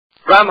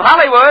From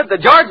Hollywood, the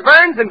George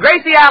Burns and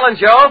Gracie Allen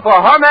Show for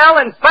Hormel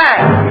and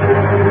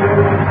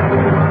Spam.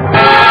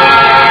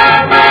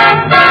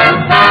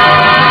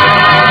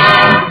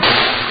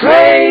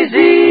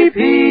 Crazy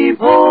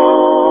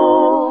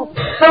people.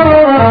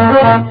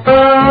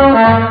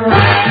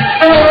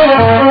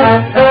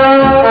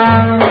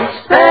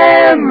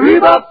 Spam,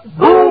 rebop,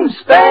 boom,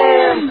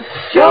 spam.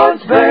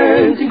 George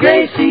Burns and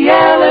Gracie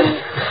Allen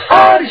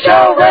on the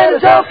show where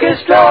there's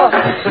orchestra,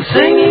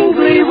 singing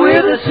glee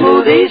with a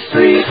smooth East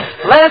Street.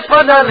 Last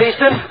but not least,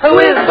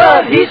 with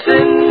Bud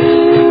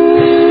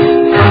Heaston.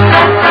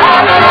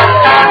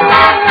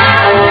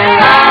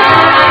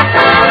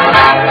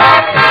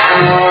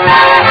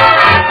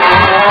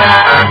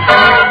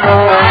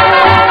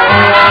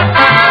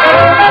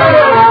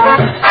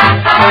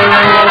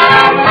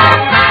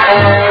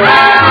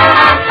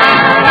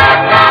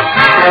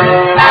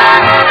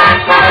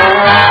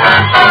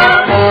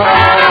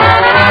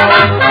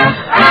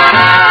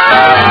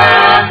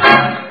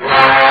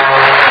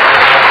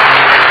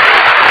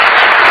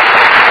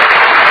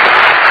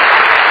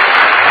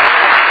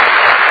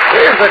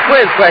 A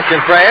quiz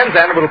question, friends,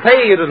 and it will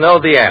pay you to know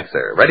the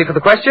answer. Ready for the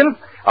question?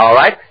 All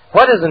right.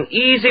 What is an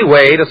easy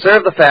way to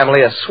serve the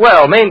family a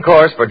swell main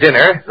course for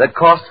dinner that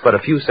costs but a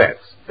few cents?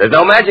 There's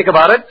no magic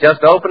about it.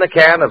 Just open a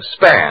can of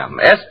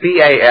Spam,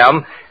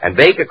 S-P-A-M, and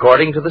bake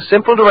according to the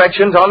simple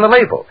directions on the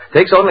label.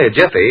 Takes only a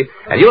jiffy,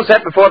 and you'll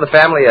set before the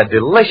family a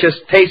delicious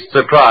taste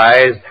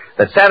surprise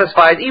that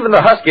satisfies even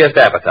the huskiest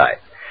appetite.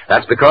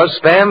 That's because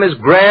Spam is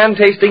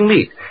grand-tasting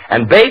meat,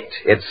 and baked,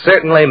 it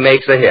certainly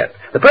makes a hit.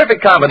 The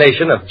perfect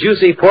combination of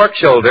juicy pork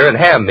shoulder and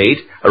ham meat,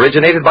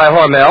 originated by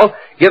Hormel,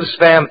 gives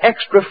Spam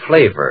extra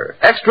flavor,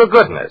 extra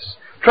goodness.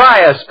 Try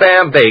a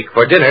Spam bake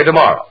for dinner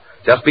tomorrow.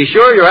 Just be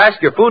sure you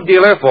ask your food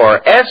dealer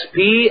for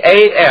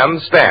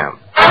S-P-A-M Spam.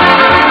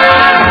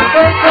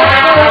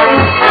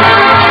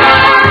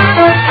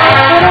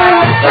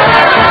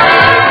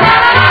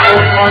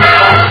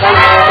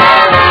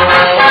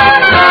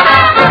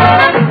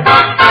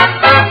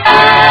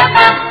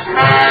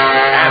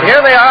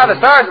 The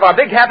stars of our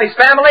Big Happy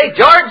Family,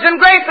 George and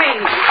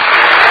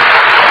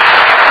Gracie.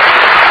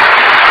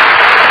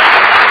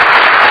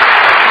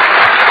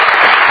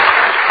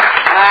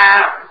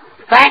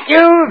 Thank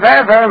you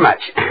very, very much.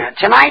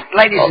 Tonight,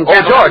 ladies and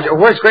gentlemen... Oh, George,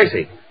 where's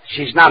Gracie?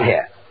 She's not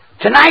here.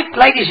 Tonight,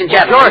 ladies and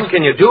gentlemen... George,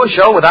 can you do a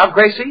show without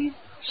Gracie?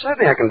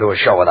 Certainly I can do a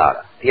show without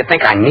her. Do you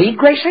think I need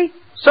Gracie?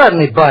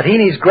 Certainly, Bud. He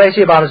needs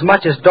Gracie about as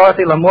much as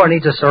Dorothy Lamour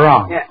needs a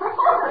sarong. Yeah.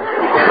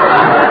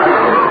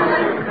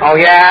 Oh,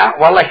 yeah?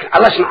 Well,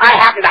 listen, I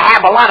happen to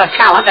have a lot of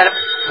talent and...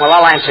 Well,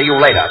 I'll answer you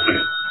later.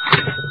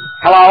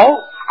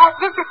 Hello?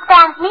 This is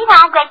Spam's meeting.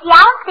 Gracie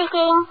Allen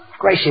speaking.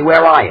 Gracie,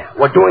 where are you?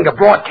 We're doing a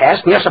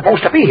broadcast and you're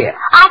supposed to be here.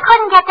 I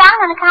couldn't get down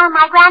on account of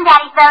my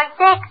granddaddy's very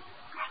sick.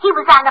 He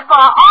was on the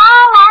floor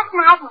all last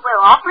night and we're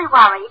awfully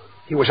worried.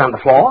 He was on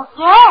the floor?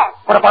 Yes.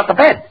 What about the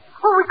bed?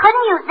 Well, we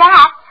couldn't use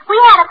that. We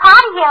had a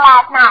party here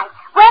last night.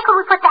 Where could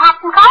we put the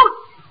hats and coats?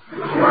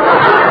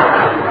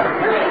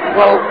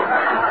 Well,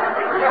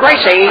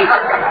 Gracie,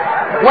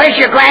 where's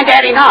your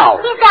granddaddy now?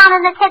 He's down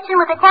in the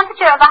kitchen with a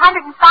temperature of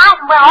 105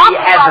 and we're awfully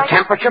He has worried. a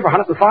temperature of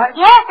 105?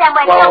 Yes, and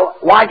we're... Well,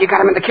 why'd you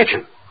got him in the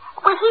kitchen?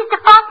 Well, he's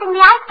defrosting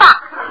the icebox.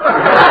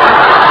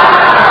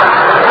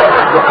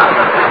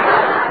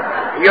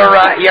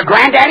 Your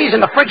granddaddy's in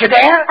the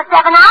Frigidaire? For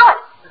 7 hours.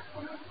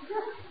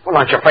 Well,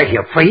 aren't you afraid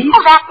he'll freeze?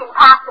 Oh, that's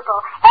impossible.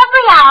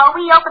 Every hour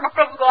we open the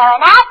Frigidaire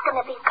and ask him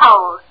if he's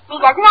cold. He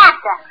doesn't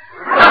answer.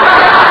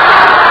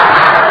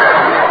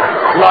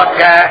 Look,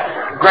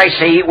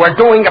 Gracie, we're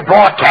doing a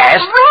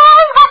broadcast.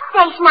 Really? What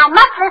station? I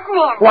must listen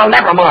in. Well,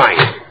 never mind.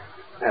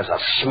 There's a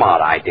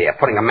smart idea,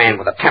 putting a man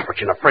with a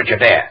temperature in a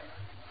Frigidaire.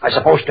 I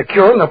suppose to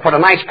cure him, they'll put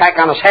an ice pack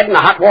on his head and a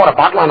hot water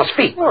bottle on his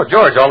feet. Oh,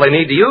 George, all they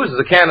need to use is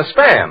a can of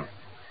Spam.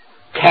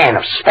 Can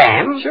of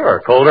Spam? Sure,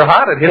 cold or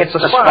hot, it hits the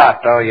spot.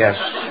 Oh, yes,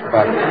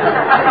 but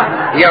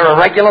you're a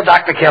regular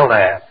Dr.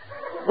 Kildare.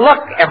 Look,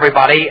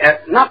 everybody,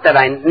 not that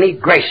I need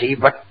Gracie,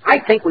 but I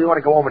think we ought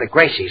to go over to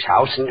Gracie's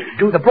house and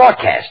do the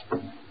broadcast.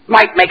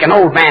 Might make an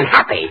old man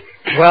happy.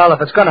 Well,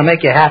 if it's going to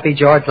make you happy,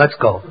 George, let's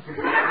go. Oh.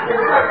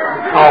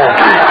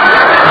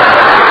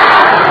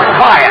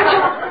 Quiet.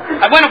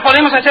 Bueno,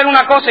 podemos hacer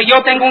una cosa.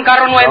 Yo tengo un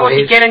carro nuevo.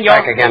 Si quieren, yo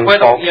back again,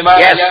 puedo folks. llevar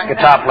Yes, allá.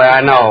 guitar player,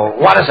 I know.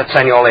 What is it,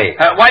 Senor Lee?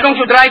 Why don't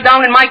you drive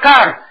down in my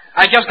car?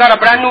 I just got a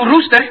brand new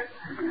rooster.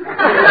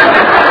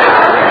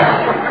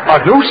 A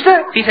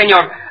rooster? Sí,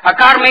 señor. A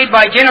car made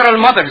by General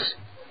Motors.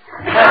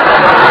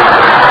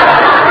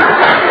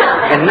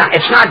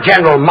 It's not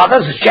General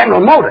Motors, it's General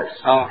Motors.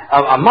 Oh.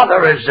 A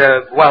mother is,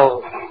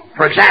 well,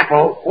 for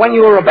example, when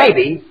you were a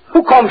baby,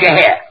 who combed your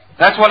hair?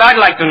 That's what I'd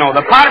like to know.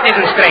 The part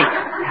isn't straight.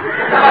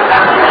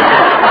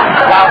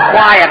 Well,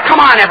 quiet. Come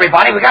on,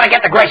 everybody. We got to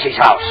get to Gracie's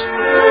house.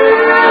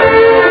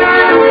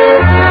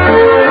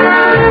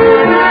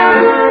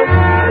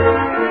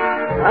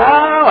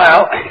 Oh,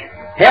 well,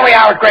 here we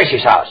are at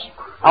Gracie's house.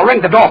 I'll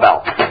ring the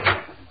doorbell.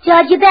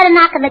 George, you better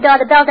knock on the door.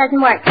 The bell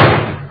doesn't work.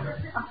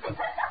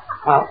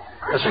 Well,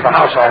 this is the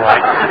house, all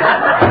right.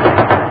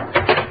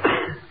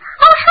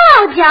 Oh, hello,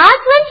 Hello,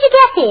 George. When did you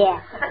get here?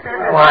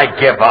 Well, I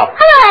give up.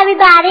 Hello,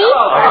 everybody.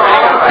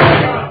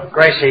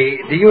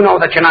 Gracie, do you know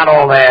that you're not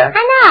all there?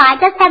 I know. I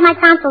just had my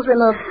tonsils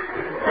removed.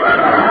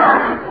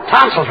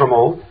 Tonsils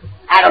removed?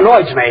 That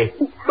annoys me.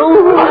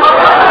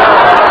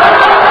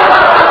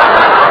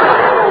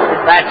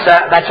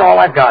 That's all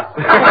I've got.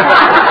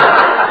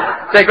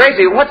 Say,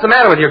 Gracie, what's the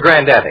matter with your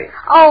granddaddy?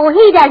 Oh,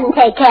 he doesn't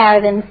take care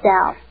of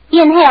himself. He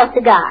inhales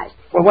cigars.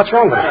 Well, what's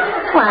wrong with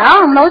it?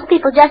 Well, most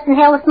people just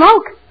inhale the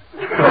smoke.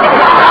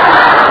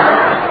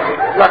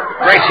 Look,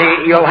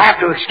 Gracie, you'll have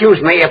to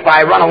excuse me if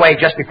I run away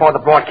just before the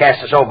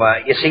broadcast is over.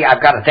 You see,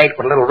 I've got a date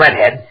with a little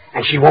redhead,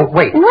 and she won't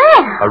wait.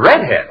 Well. A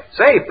redhead?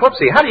 Say,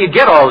 Poopsie, how do you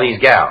get all these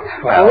gowns?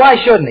 Well, why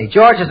shouldn't he?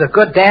 George is a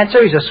good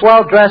dancer. He's a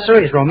swell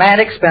dresser. He's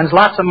romantic. Spends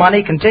lots of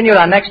money. Continue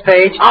on next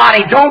page.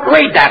 Artie, don't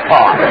read that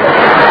part.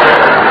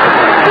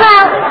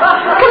 Well,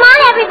 come on,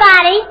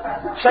 everybody.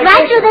 Say,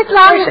 Right Gracie, through this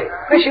long...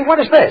 Gracie, what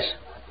is this?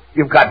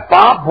 You've got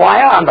barbed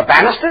wire on the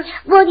banisters?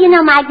 Well, you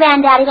know my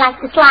granddaddy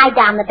likes to slide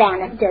down the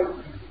banisters.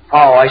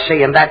 Oh, I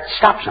see, and that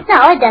stops him.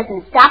 No, it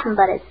doesn't stop him,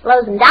 but it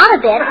slows him down a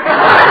bit.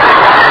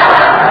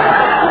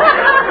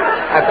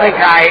 I think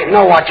I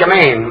know what you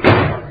mean.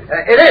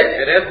 It is.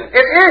 It isn't.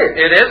 It is.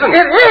 It isn't.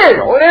 It is.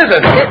 No, it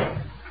isn't.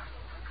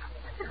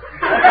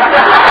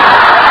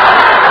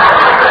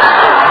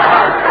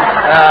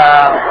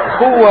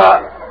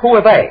 Who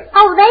are they?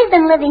 Oh, they've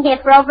been living here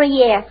for over a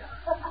year.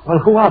 Well,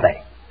 who are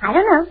they? I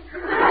don't know.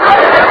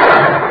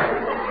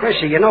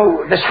 Gracie, you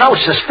know, this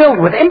house is filled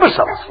with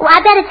imbeciles. Well,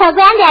 I better tell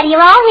Granddaddy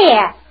you're all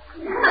here.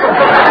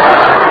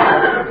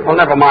 Well,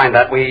 never mind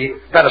that. We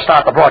better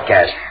start the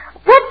broadcast.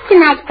 What's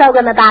tonight's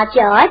program about,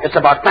 George? It's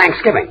about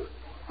Thanksgiving.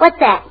 What's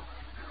that?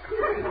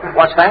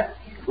 What's that?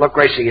 Look,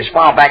 Gracie, as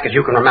far back as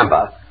you can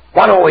remember,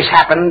 what always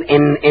happened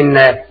in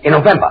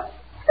November?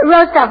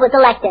 Roosevelt was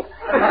elected.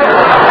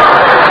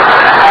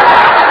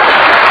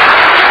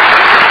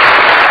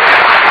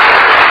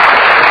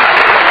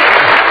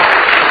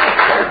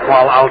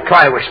 Well, I'll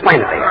try to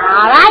explain it to you.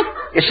 All right.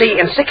 You see,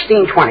 in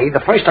 1620,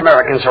 the first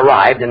Americans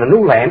arrived in the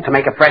new land to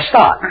make a fresh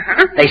start.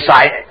 Uh-huh.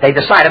 They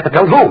decided to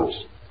build homes.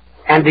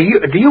 And do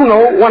you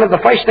know one of the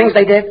first things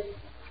they did?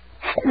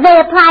 They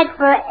applied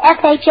for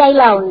FHA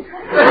loans.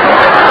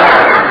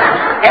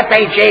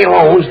 FHA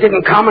loans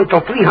didn't come until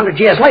 300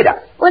 years later.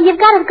 Well, you've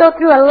got to go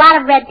through a lot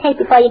of red tape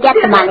before you get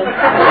the money.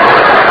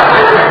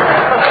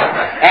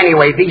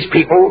 Anyway, these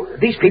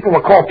people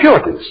were called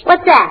Puritans.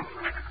 What's that?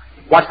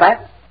 What's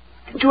that?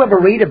 Did you ever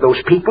read of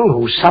those people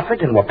who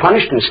suffered and were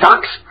punished in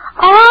stocks?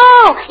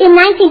 Oh, in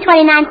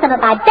 1929, some of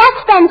my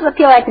best friends were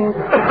Puritans.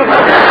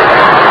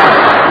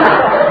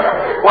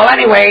 Well,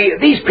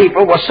 anyway, these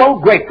people were so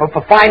grateful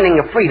for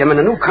finding a freedom in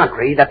a new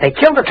country that they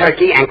killed a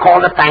turkey and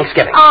called it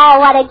Thanksgiving.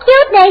 Oh, what a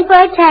cute name for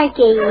a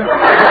turkey.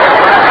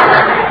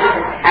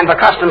 And the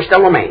custom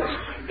still remains.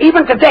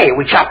 Even today,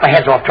 we chop the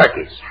heads off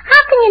turkeys.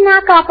 How can you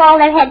knock off all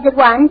their heads at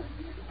once?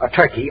 A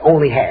turkey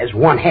only has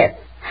one head.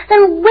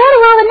 Then where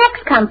do all the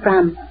necks come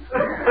from?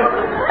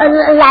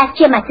 Last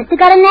year, my sister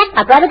got a neck,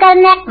 my brother got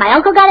a neck, my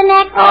uncle got a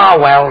neck. Oh,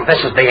 well, this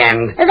is the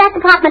end. That's the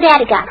part my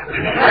daddy got.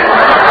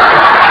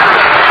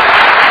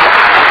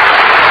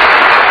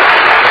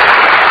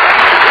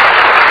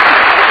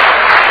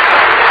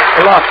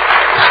 Look,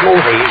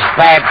 Smoothies,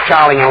 Bab,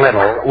 Charlie, and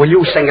Little, will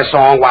you sing a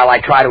song while I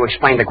try to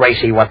explain to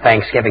Gracie what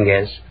Thanksgiving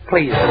is?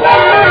 Please.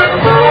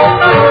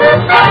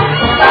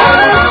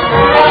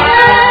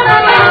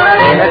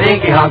 In a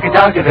dinky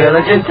honky-tonky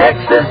village in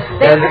Texas,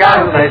 there's a guy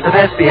who plays the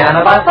best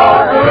piano by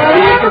far.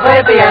 He can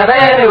play piano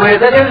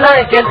anywhere that you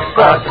like it,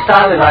 but the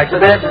style he likes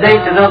the best is eight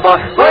to the bar.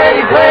 When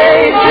he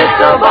plays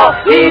disco ball,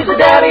 he's the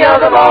daddy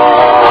of them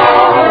all.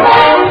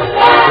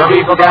 The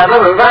people gather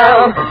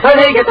around when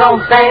he gets on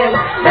stand,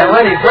 and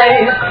when he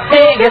plays,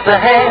 he gets a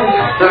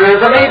hand. The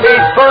rhythm he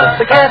beats puts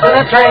the cats in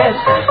a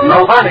trance.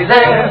 Nobody's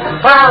there,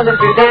 found him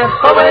to dance,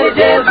 but when he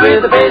jams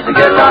with the bass and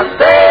guitar,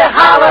 they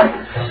holler,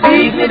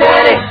 "Beat me,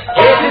 daddy,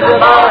 get to the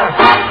bar."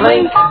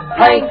 Clink,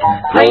 clank,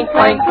 clink,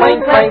 clank,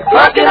 clink, clank,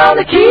 rocking on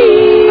the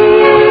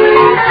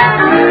keys.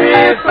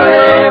 Riff,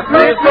 riff,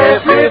 riff,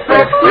 riff, riff,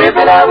 riff, rip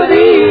it out with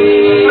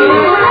ease.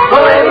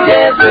 But when he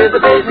jams with the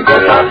bass and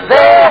guitar,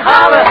 they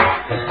holler,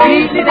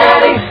 "Beat me,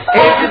 daddy,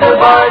 get to the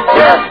bar,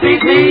 just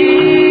beat me.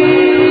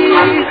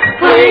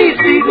 Please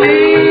beat me.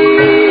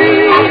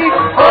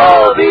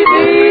 Oh, beat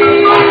me."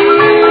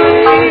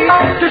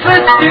 Just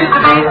listen to the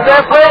beat,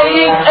 they're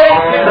playing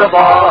eight to the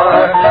bar.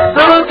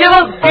 The looky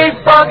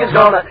bug is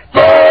gonna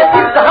tell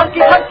you the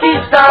hunky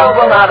style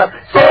will not up.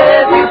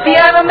 Says you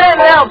piano man,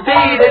 now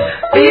beat it,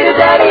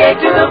 daddy, eight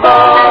to the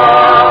bar.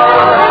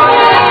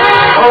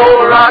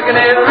 Oh, rockin'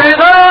 in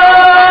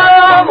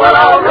rhythm, well,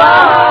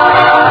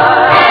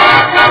 alright.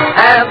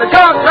 And the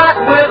junk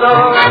rockin' with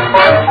them,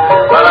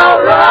 well,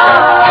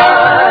 alright.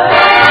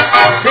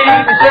 Beat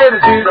me, seven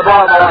to the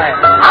bar, boy.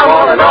 I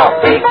want an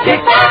off-beat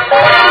kick.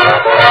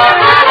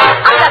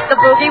 The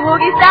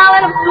boogie-woogie style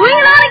and I'm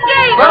swinging on a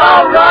gate. Well,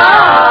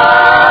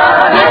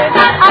 alright.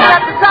 I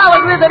got the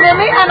solid rhythm in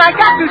me and I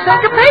got to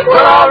syncopate.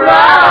 Well,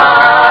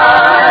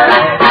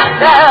 alright.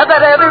 Now that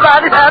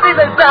everybody's happy,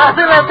 there's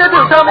nothing left to do.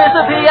 So,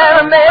 Mr.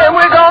 Piano Man,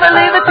 we're gonna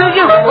leave it to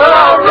you.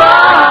 Well,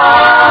 alright.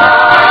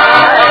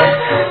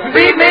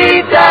 Beat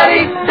me,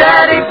 Daddy,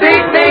 Daddy,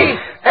 beat me.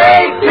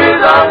 8 to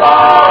the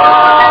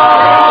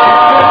bar.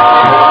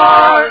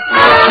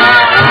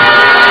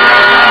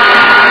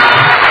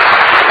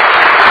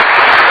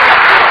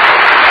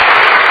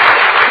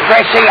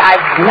 Gracie,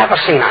 I've never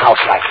seen a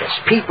house like this.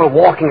 People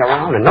walking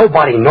around and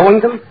nobody knowing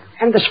them.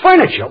 And this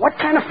furniture. What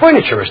kind of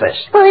furniture is this?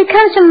 Well, it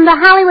comes from the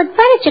Hollywood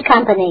Furniture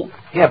Company.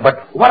 Yeah,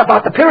 but what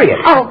about the period?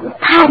 Oh,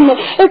 pardon me.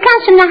 It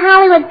comes from the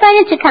Hollywood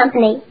Furniture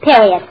Company,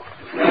 period.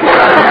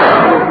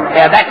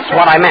 Yeah, that's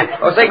what I meant.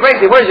 Oh, say,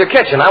 Gracie, where's your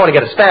kitchen? I want to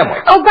get a Spam one.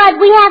 Oh, Bud,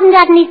 we haven't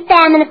got any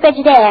Spam in the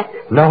Frigidaire.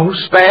 No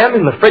Spam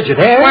in the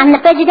Frigidaire? Not in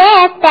the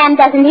Frigidaire. Spam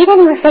doesn't need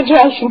any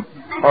refrigeration.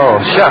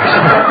 Oh, shucks.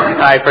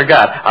 I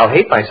forgot. I'll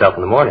hate myself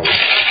in the morning.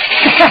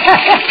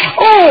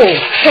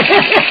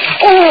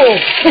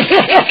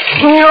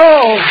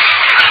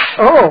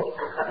 Oh!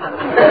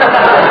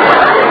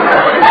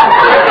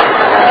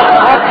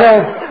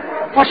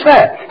 What's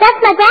that? That's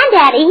my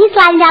granddaddy. He's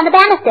sliding down the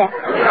banister.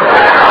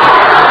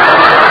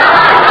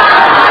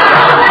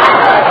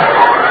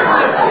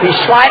 He's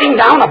sliding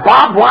down a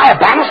barbed wire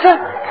banister?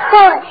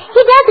 Well,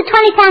 he does it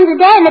 20 times a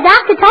day, and the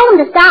doctor told him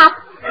to stop.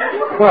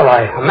 Well,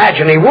 I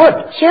imagine he would.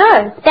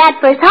 Sure. It's bad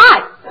for his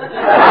heart.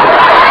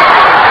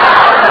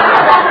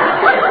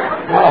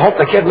 Well, I hope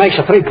the kid makes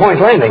a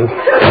 3-point landing.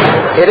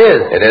 It is.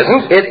 It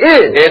isn't. It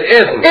is. It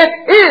isn't. It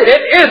is.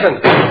 It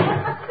isn't.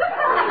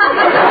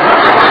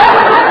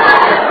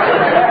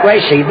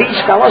 Gracie,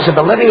 these fellas have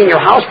been living in your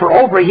house for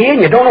over a year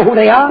and you don't know who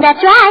they are?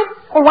 That's right.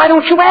 Well, why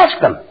don't you ask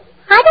them?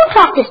 I don't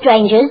talk to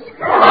strangers.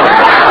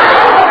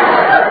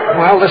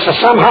 Well, this is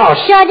some house.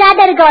 George, I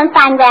better go and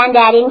find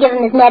Granddaddy and give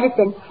him his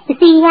medicine. You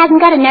see, he hasn't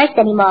got a nurse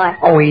anymore.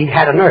 Oh, he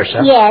had a nurse,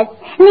 huh? Yes.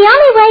 And the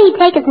only way he'd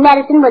take his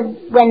medicine was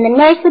when the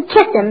nurse would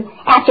kiss him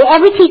after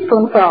every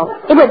teaspoonful.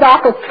 It was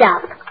awful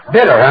stuff.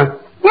 Bitter, huh?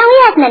 No, he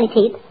hasn't any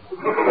teeth.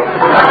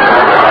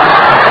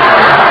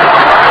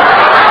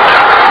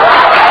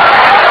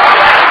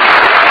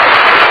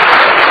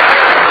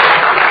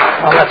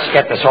 Well, let's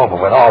get this over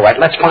with. All right,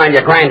 let's find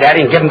your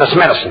granddaddy and give him this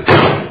medicine.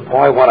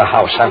 Boy, what a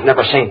house. I've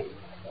never seen.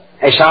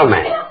 Hey,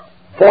 Soundman,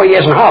 4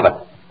 years in Harvard.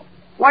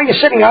 Why are you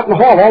sitting out in the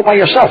hall all by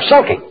yourself,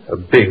 sulking? A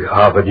big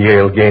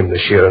Harvard-Yale game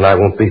this year, and I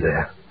won't be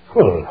there.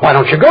 Well, why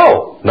don't you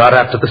go? Not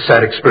after the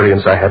sad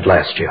experience I had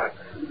last year.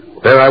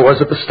 There I was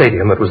at the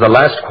stadium. It was the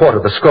last quarter.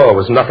 The score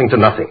was 0-0.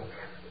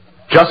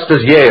 Just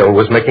as Yale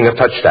was making a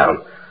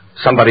touchdown,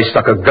 somebody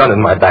stuck a gun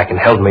in my back and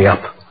held me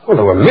up. Well,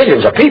 there were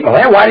millions of people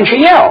there. Why didn't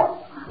you yell?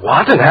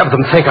 What? And have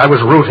them think I was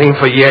rooting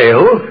for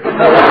Yale?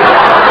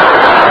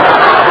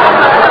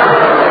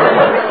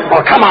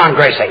 Well, come on,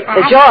 Gracie.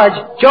 Hey,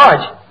 George,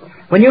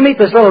 when you meet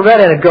this little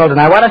red-headed girl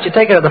tonight, why don't you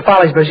take her to the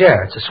Follies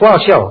Bergère? It's a swell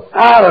show.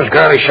 Ah, those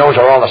girly shows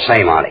are all the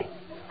same, Artie.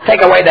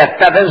 Take away their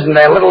feathers and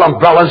their little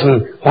umbrellas,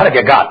 and what have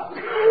you got?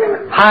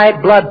 High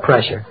blood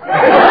pressure.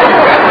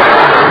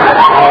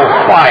 Oh,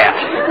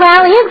 quiet.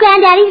 Well, here's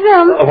Granddaddy's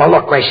room. Well,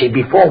 look, Gracie,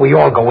 before we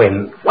all go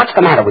in, what's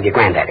the matter with your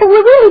granddaddy? Well, we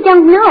really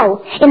don't know.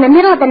 In the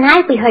middle of the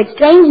night, we heard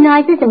strange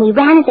noises, and we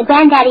ran into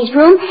Granddaddy's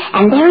room,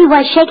 and there he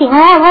was shaking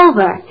all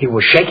over. He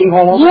was shaking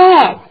all over?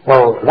 Yes.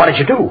 Well, what did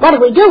you do? What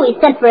did we do? We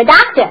sent for a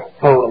doctor.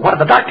 Well, what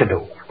did the doctor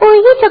do? Well,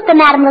 he took the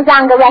Madame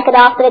Lazanga record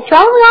off the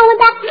control, and we all went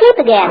back to sleep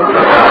again.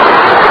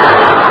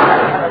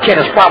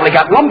 Kid has probably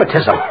got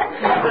rheumatism.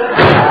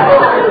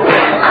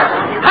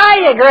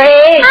 Hiya,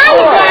 Grace. Hiya,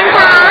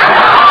 Grandpa.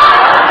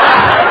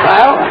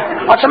 Well,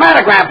 what's the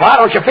matter, Grandpa?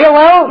 Don't you feel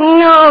well?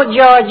 No,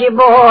 Georgie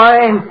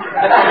boy.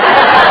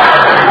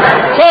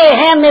 Say,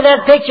 hand me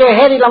that picture of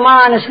Hedy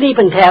Lamarr on a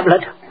sleeping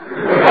tablet.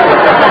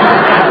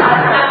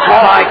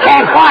 Well, I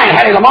can't find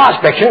Hedy Lamarr's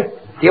picture.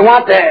 Do you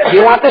want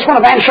this one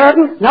of Van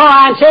Sheridan? No,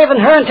 I'm saving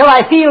her until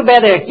I feel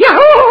better.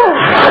 Yahoo!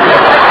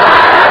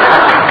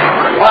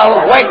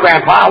 Well, wait,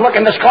 Grandpa. I'll look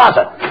in this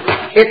closet.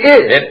 It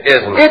is. It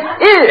isn't. It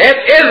is. It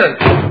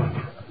isn't.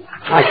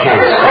 I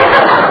can't say.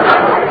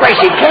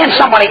 Gracie, can't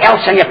somebody else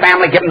in your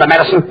family give him the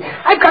medicine?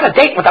 I've got a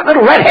date with that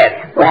little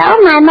redhead.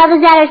 Well, my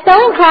mother's at her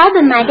sewing club,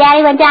 and my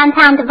daddy went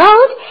downtown to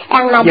vote,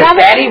 and my Your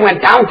brother... daddy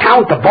went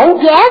downtown to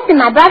vote? Yes, and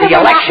my brother... The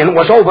election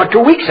was over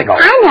 2 weeks ago.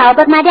 I know,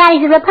 but my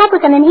daddy's a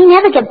Republican, and he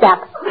never gives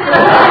up.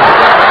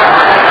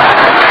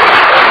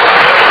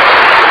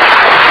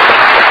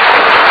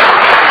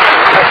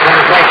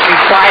 Gracie,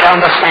 try to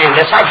understand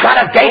this. I've got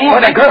a date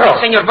with a girl.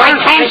 Senor Burns,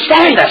 I can't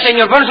stand this.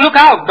 Senor Burns, look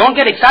out. Don't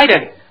get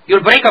excited.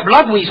 You'll break a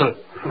blood weasel.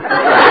 Well,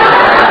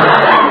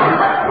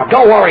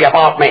 don't worry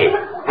about me.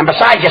 And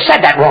besides, you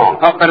said that wrong.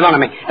 Oh,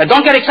 perdóname.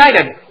 Don't get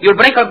excited. You'll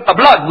break a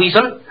blood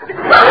weasel.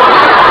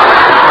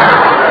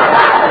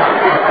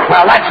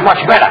 Well, that's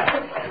much better.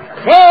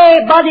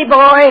 Hey, buddy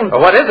boy.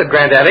 What is it,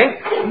 Granddaddy?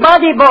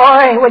 Buddy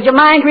boy, would you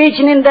mind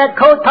reaching in that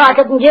coat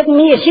pocket and giving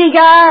me a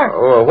cigar?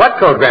 Oh, what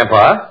coat,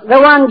 Grandpa? The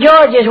one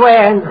George is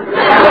wearing.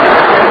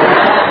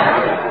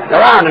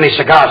 There aren't any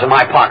cigars in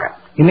my pocket.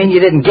 You mean you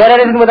didn't get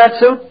anything with that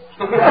suit?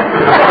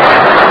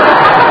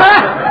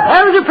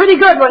 That was a pretty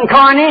good one,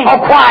 Corny. Oh,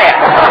 quiet.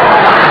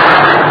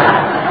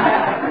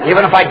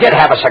 Even if I did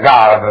have a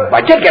cigar, if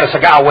I did get a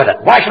cigar with it,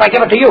 why should I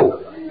give it to you?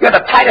 You're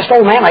the tightest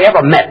old man I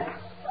ever met.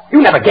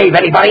 You never gave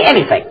anybody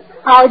anything.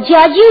 Oh,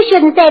 Judge, you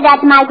shouldn't say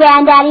that to my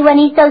granddaddy when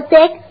he's so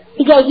sick.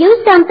 He gave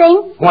you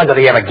something. When did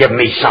he ever give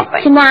me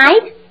something?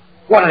 Tonight.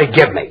 What did he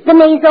give me? The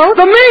measles.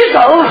 The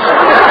measles?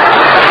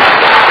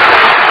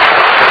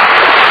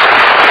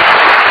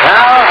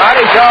 Now,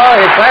 Artie Shaw,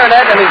 his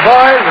clarinet, and his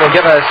boys will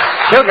give us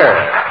Sugar.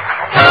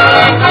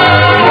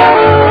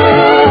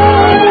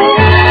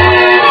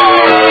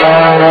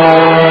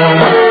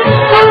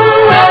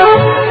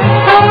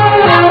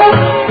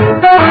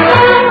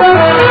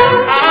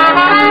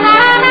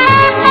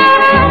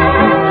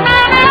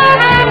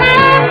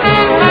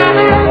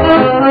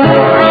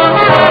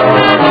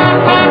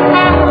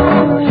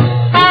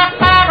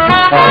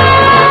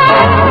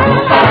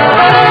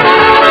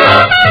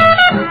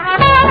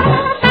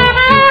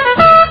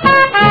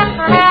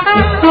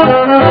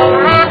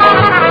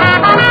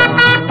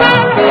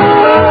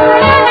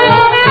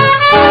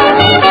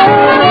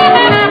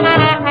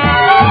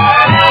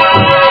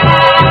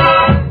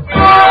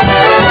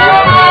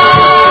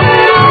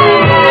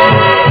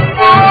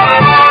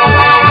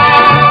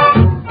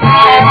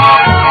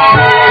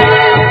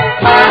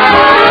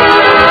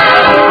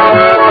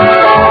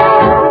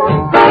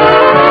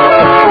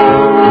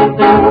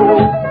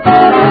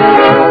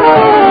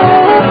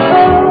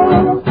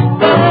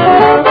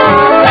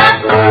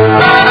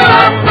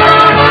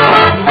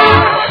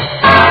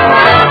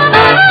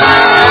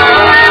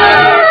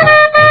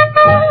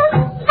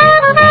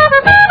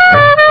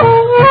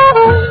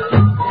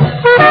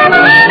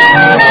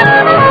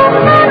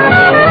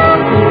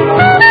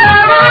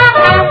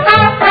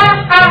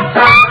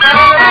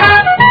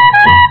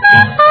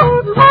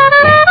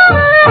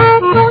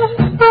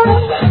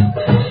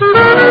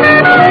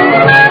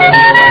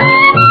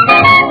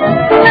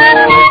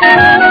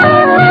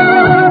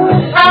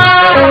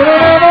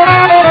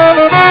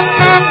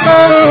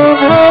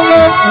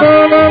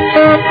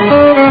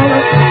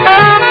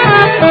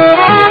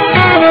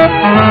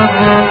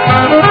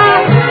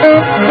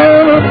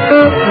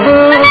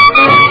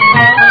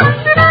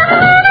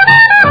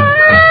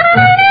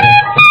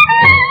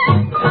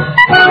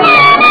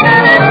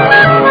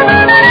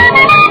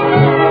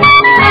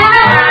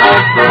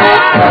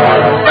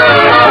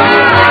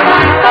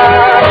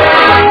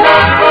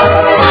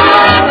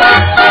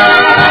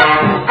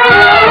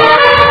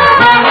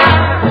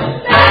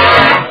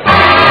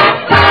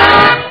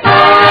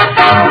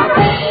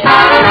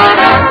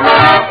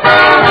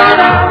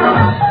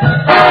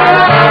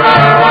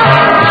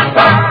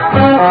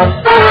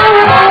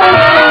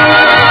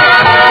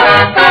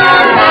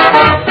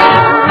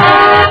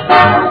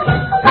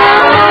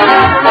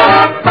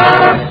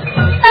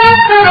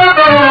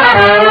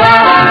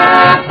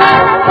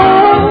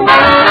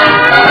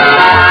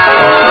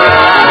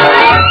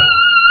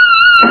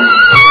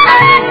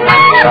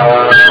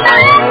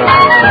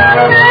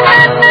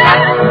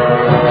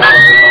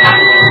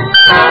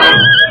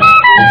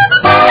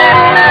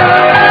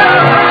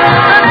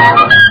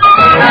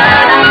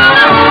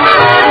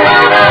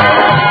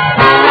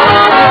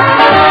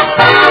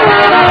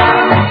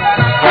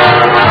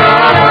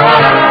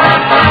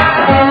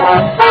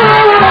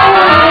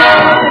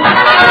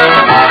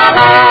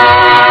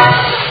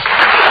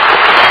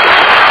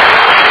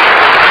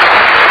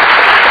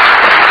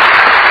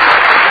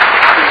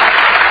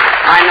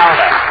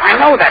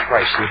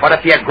 But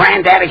if your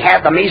granddaddy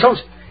had the measles,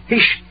 he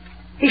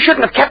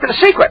shouldn't have kept it a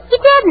secret. He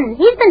didn't.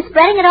 He's been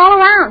spreading it all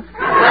around.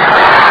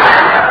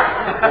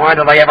 Why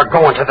do they ever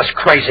go into this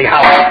crazy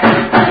house?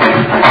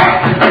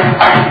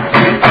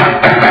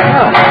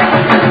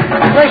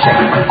 Gracie,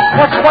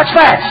 what's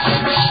that?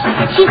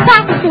 She's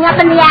practicing up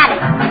in the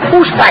attic.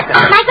 Who's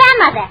practicing? My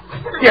grandmother.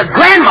 Your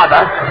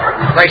grandmother?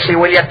 Gracie,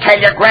 will you tell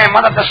your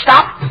grandmother to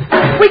stop?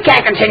 We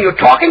can't continue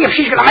talking if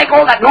she's going to make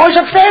all that noise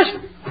upstairs.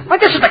 Why,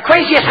 this is the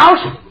craziest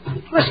house.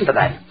 Listen to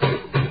that.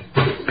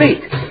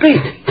 Beat,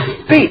 beat,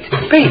 beat,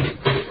 beat,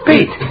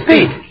 beat,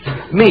 beat.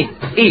 Meat,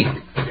 eat,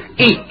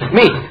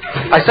 meat.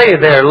 I say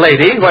there,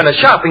 lady, when a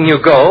shopping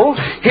you go,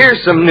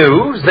 here's some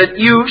news that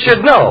you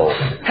should know.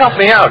 Help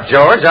me out,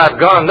 George. I've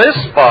gone this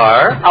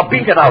far. I'll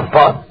beat it out,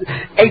 Bud.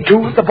 A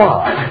to the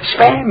bar.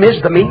 Spam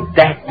is the meat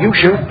that you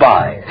should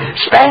buy.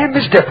 Spam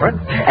is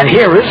different, and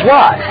here is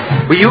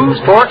why. We use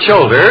pork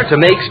shoulder to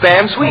make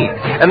Spam sweet,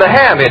 and the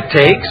ham it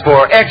takes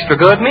for extra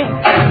good meat.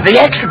 The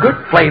extra good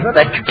flavor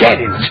that you get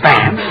in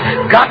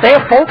Spam got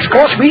there, folks,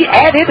 'cause we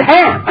added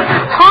ham.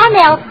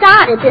 Hormel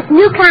started this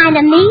new kind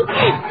of meat,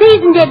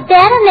 seasoned it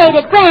better, made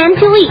it grand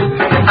to eat.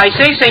 I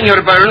say,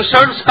 Senor Burns,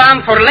 serve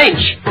Spam for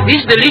lunch.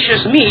 This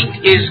delicious meat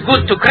is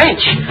good to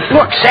crunch.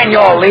 Look,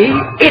 Senor Lee,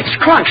 it's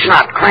crunch,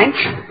 not crunch.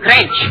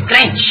 Crunch,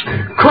 crunch.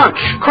 Crunch,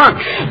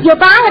 crunch. You'll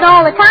buy it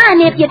all the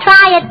time if you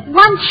try it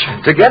once.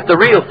 To get the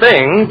real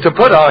thing to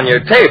put on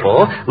your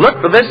table, look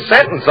for this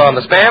sentence on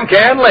the Spam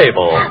can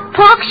label.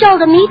 Pork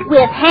shoulder meat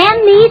with ham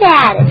meat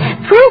added.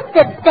 Proof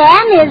that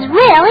Spam is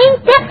really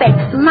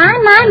different. My,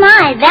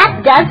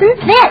 that doesn't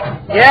fit.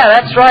 Yeah,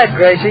 that's right,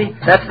 Gracie.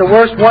 That's the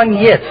worst one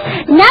yet.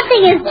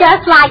 Nothing is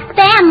just like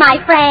Spam, my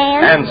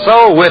friend. And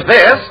so with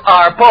this,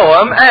 our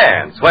poem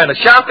ends. When a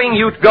shopping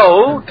you'd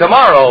go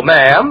tomorrow,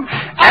 ma'am,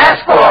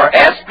 ask for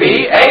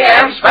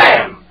S-P-A-M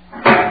Spam.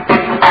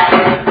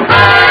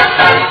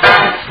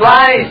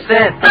 Slice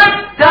it,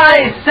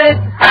 dice it,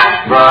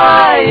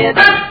 fry it,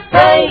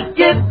 bake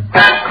it,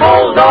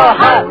 cold or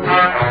hot.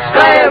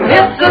 Spam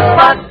hits the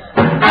spot.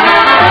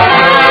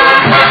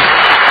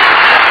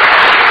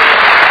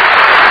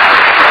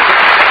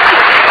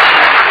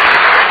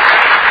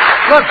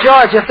 Look,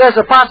 George, if there's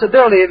a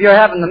possibility of your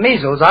having the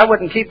measles, I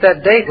wouldn't keep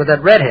that date with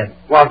that redhead.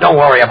 Well, don't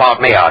worry about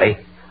me, Artie.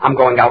 I'm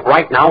going out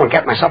right now and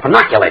get myself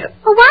inoculated.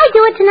 Well, why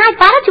do it tonight?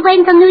 Why don't you wait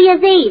until New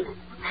Year's Eve?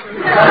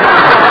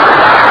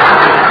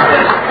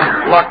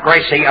 Look,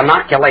 Gracie,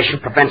 inoculation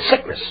prevents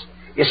sickness.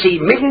 You see,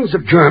 millions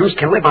of germs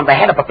can live on the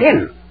head of a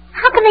pin.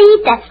 How can they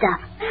eat that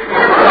stuff?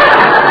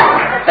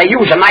 They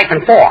use a knife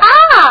and fork.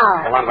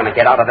 Oh. Well, I'm going to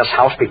get out of this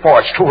house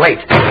before it's too late.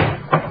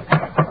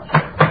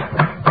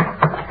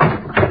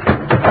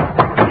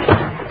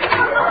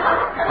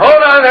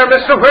 Hold on there,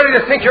 mister. Where do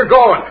you think you're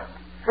going?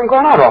 I'm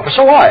going out,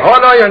 officer. Why? Oh,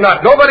 no, you're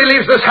not. Nobody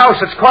leaves this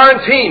house. It's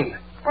quarantined.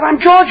 But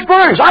I'm George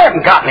Burns. I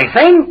haven't got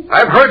anything.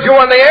 I've heard you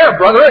on the air,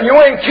 brother, and you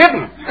ain't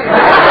kidding.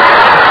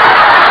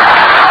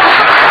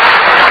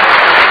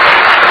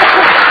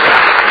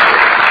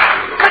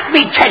 Let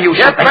me tell you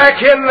Get something. back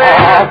in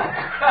there.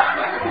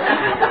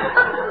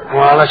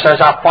 Well, this is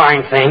a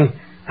fine thing.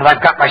 And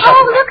I've got myself...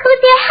 Oh, look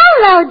who's here.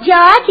 Hello,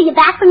 George. Are you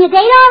back from your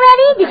date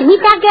already? Did you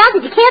meet that girl?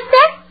 Did you kiss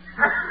her?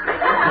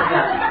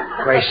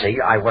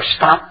 Gracie, I was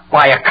stopped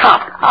by a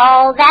cop.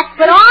 Oh, that's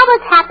what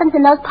always happens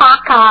in those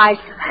parked cars.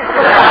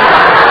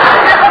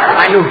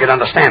 I knew you'd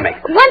understand me.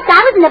 Once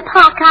I was in a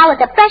parked car with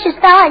the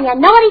freshest fella, and you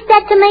know what he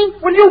said to me?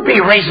 Will you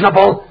be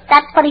reasonable?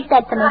 That's what he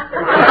said to me.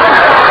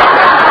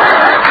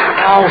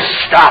 Oh,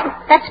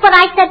 stop. That's what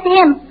I said to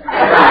him.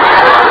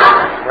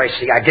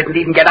 Gracie, I didn't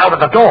even get out of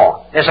the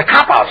door. There's a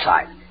cop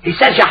outside. He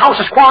says your house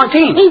is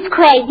quarantined. He's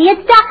crazy.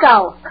 It's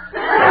Ducko.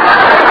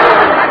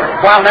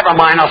 Well, never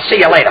mind. I'll see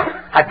you later.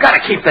 I've got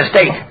to keep this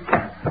date. I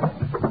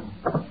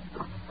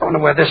wonder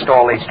where this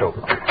door leads to.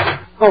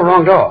 Oh,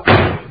 wrong door.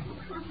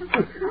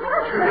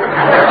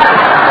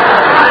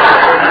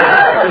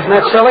 Isn't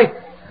that silly?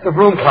 The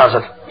broom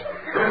closet. Oh,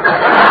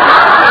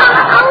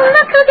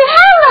 look who's here.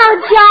 Hello,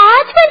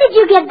 George. When did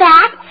you get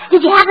back?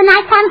 Did you have a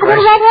nice time for the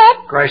redhead?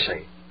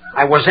 Gracie,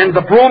 I was in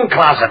the broom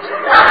closet.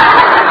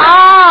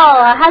 Oh,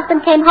 her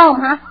husband came home,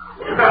 huh?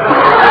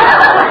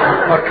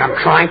 Look, I'm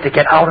trying to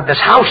get out of this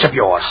house of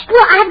yours.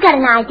 Well, I've got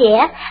an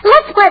idea.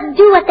 Let's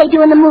do what they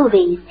do in the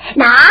movies.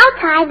 Now, I'll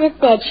tie this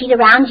bed sheet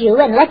around you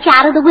and let you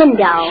out of the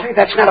window. Hey,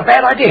 that's not a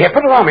bad idea. Here,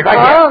 put it on me right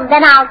here. Oh,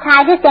 then I'll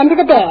tie this end of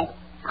the bed.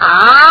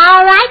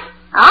 All right.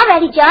 All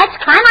ready, George.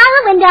 Climb out of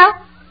the window.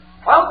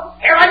 Well,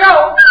 here I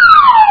go.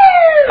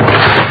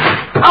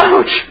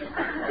 Ouch!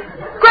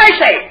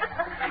 Gracie!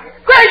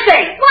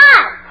 Gracie!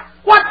 What?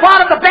 What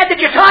part of the bed did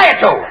you tie it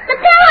to? The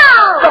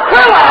pillow! The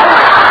pillow!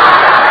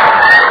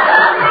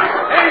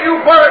 Hey, you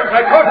Burns.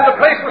 I told you the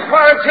place was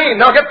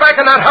quarantined. Now get back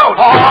in that house.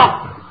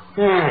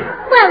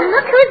 Well,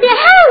 look who's here.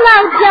 Hello,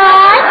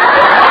 George.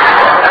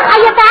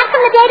 Are you back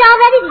from the date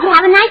already? Did you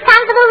have a nice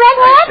time for the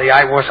redhead? See,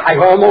 I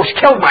almost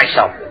killed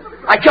myself.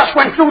 I just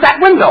went through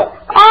that window.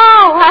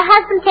 Oh, her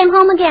husband came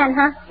home again,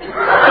 huh?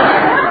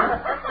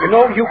 You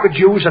know, you could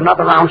use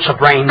another ounce of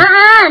brains.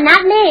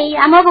 Not me.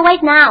 I'm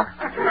overweight now.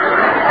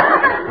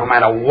 No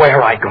matter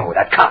where I go,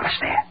 that cop is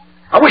there.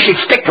 I wish he'd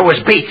stick to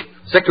his beat.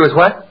 Stick to his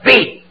what?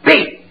 Beat.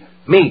 Meat.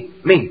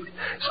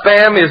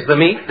 Spam is the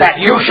meat That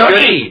you should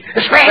eat.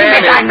 Spam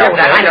is, I know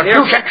that. I know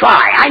you should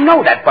try. I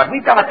know that, but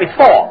we've done it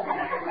before.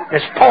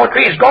 This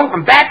poetry is going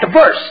from bad to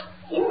verse.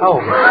 Oh.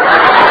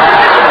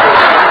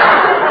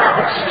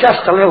 It's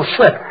just a little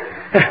slip.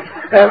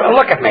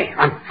 Look at me.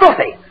 I'm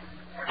filthy.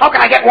 How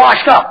can I get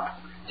washed up?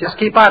 Just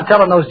keep on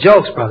telling those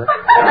jokes, brother.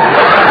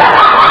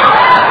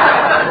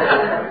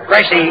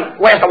 Gracie,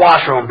 where's the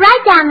washroom?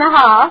 Right down the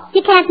hall.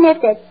 You can't miss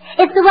it.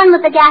 It's the one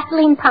with the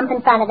gasoline pump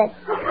in front of it.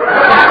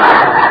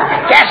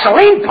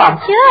 Gasoline pump?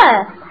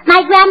 Sure.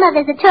 My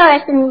grandmother's a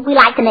tourist, and we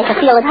like to make her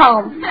feel at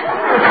home.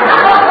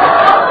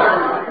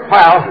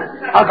 Well,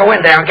 I'll go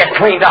in there and get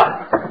cleaned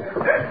up.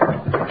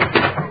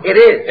 It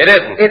is. It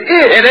isn't. It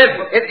is. It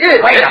isn't. It is.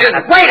 Wait a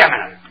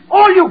minute.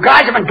 All you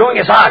guys have been doing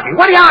is arguing.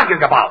 What are you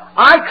arguing about?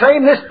 I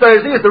claim this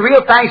Thursday is the real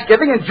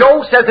Thanksgiving, and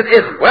Joe says it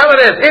isn't. Well, it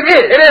is. It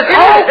is. It is.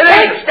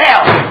 Okay,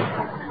 still.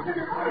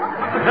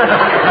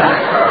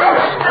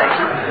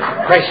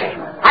 Gracie,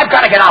 I've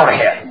got to get out of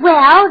here.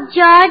 Well,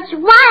 George,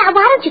 why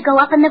don't you go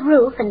up on the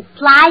roof and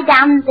slide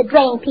down the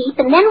drain pipe,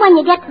 and then when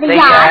you get to the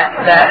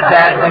yard...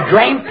 The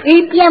drain pipe?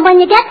 Yeah, when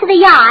you get to the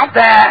yard...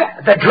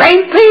 The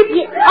drain pipe?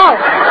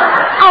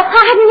 Oh,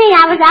 pardon me.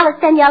 I was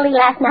Senor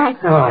last night.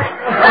 Oh.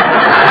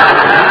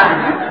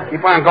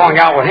 Keep on going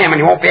out with him and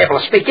you won't be able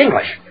to speak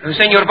English.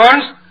 Senor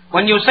Burns,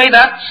 when you say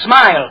that,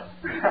 smile.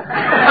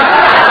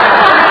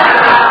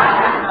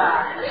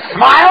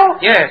 Smile?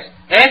 Yes.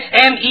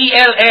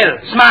 S-M-E-L-L.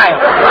 Smile.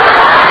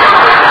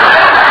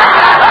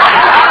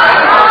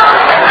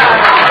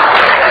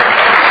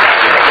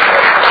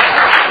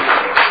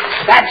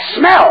 That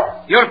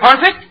smell! You're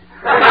perfect?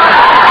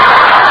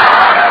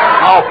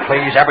 Oh,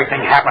 please, everything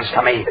happens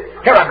to me.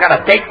 Here I've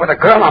got a date with a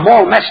girl, I'm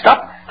all messed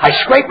up. I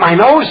scrape my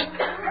nose.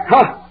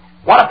 Huh,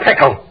 what a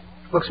pickle.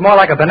 Looks more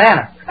like a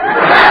banana.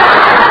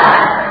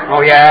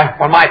 Oh, yeah?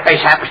 Well, my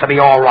face happens to be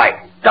all right.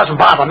 Doesn't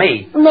bother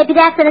me. Maybe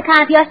that's on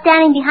account of your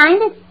standing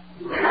behind it.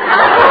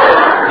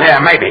 Yeah,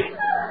 maybe.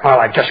 Well,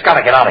 I just got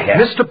to get out of here.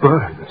 Mr.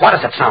 Burns. What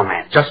does it sound,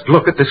 man? Just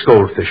look at this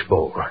goldfish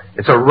bowl.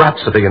 It's a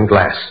rhapsody in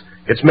glass.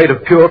 It's made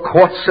of pure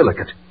quartz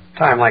silicate.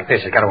 Time like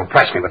this, he's got to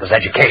impress me with his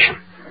education.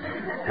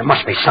 There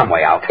must be some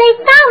way out. Say,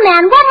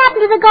 Soundman, what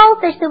happened to the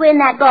goldfish that were in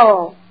that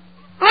bowl?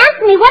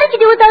 Answer me, what did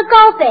you do with those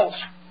goldfish?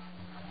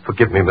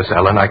 Forgive me, Miss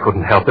Allen, I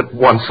couldn't help it.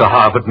 Once a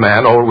Harvard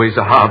man, always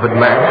a Harvard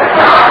man.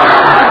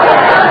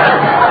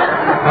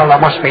 Well, there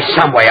must be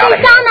some way out of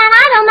here. Soundman,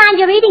 I don't mind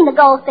your eating the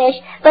goldfish,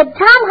 but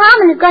Tom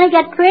Harmon is going to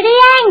get pretty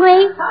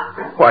angry.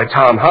 Why,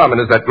 Tom Harmon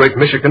is that great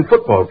Michigan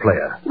football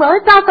player. Well,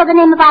 it's also the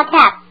name of our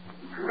cat.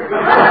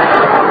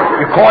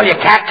 You call your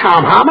cat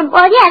Tom Harmon?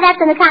 Well, yeah, that's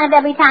on account of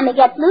every time he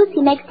gets loose,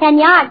 he makes 10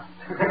 yards.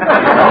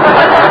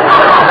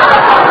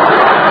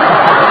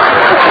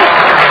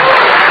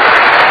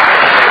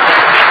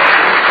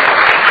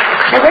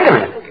 Hey, wait a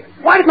minute.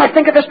 Why didn't I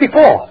think of this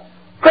before?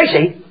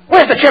 Gracie,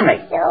 where's the chimney?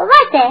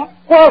 Right there.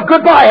 Well,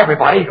 goodbye,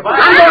 everybody. Goodbye.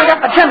 I'm going up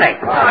the chimney.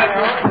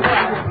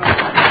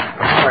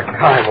 What a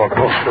guy will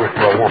go through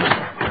for a woman.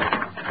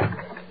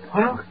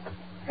 Well,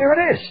 here it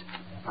is.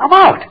 I'm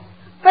out.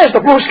 There's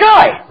the blue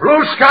sky.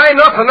 Blue sky,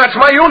 nothing. That's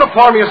my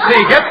uniform, you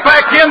see. Get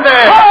back in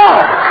there.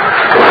 Oh!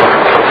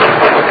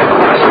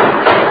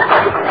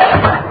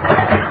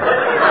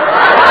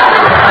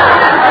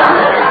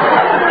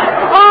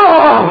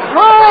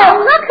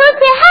 Look who's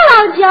here. Hello,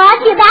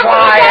 George. You're back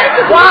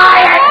Quiet,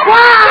 quiet,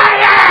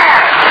 quiet!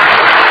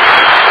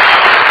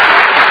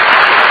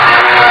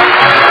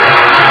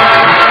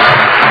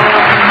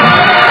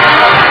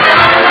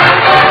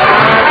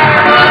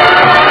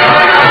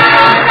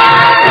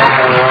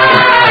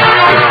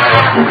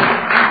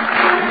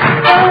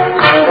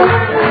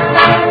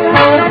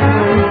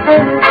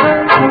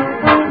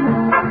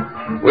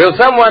 Will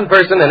some one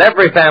person in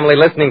every family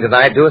listening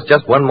tonight do us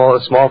just one more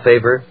small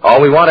favor?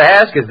 All we want to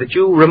ask is that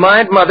you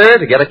remind Mother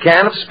to get a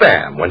can of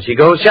Spam when she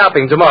goes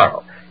shopping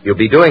tomorrow. You'll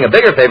be doing a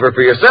bigger favor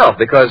for yourself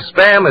because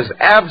Spam is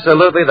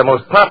absolutely the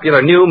most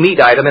popular new meat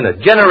item in a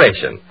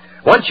generation.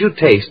 Once you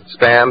taste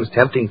Spam's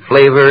tempting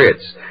flavor,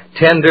 its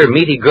tender,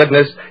 meaty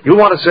goodness, you'll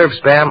want to serve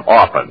Spam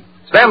often.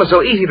 Spam is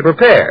so easy to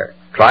prepare.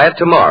 Try it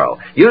tomorrow.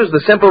 Use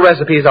the simple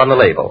recipes on the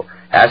label.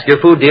 Ask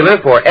your food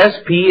dealer for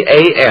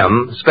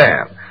S-P-A-M,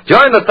 Spam.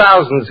 Join the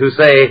thousands who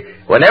say,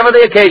 whenever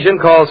the occasion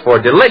calls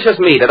for delicious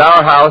meat at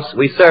our house,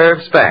 we serve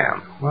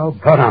Spam. Well,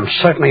 but I'm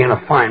certainly in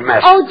a fine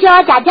mess. Oh,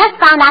 George, I just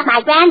found out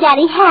my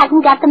granddaddy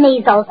hasn't got the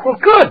measles. Well,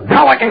 good.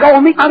 Now I can go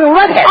and meet my new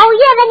redhead. Oh,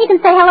 yeah, then you can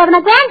say hello to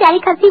my granddaddy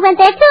because he went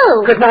there,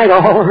 too. Good night,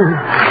 all.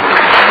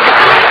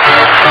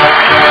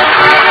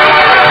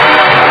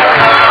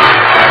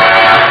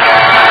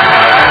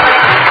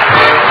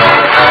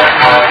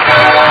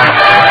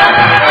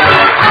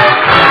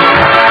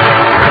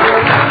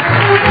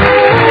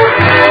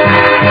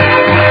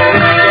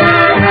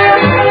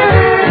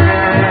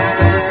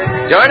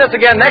 Join us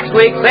again next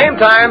week, same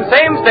time,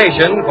 same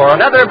station, for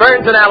another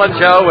Burns and Allen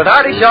show with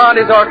Artie Shaw and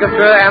his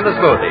orchestra and the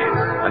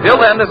Smoothies. Until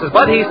then, this is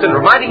Bud Heaston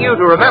reminding you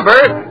to remember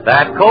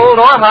that cold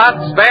or hot,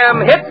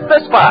 Spam hits the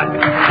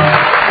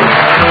spot.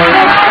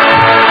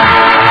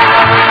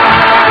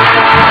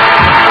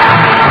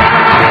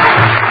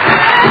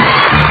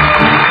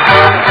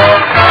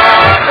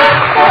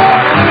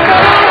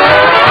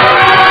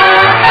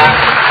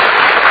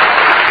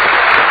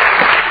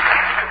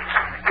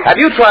 Have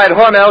you tried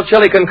Hormel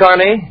chili con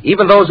carne?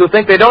 Even those who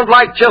think they don't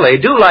like chili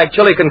do like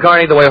chili con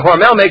carne the way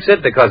Hormel makes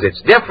it because it's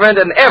different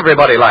and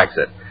everybody likes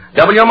it.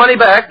 Double your money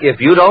back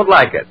if you don't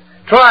like it.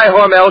 Try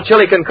Hormel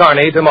chili con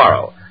carne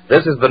tomorrow.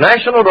 This is the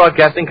National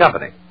Broadcasting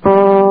Company.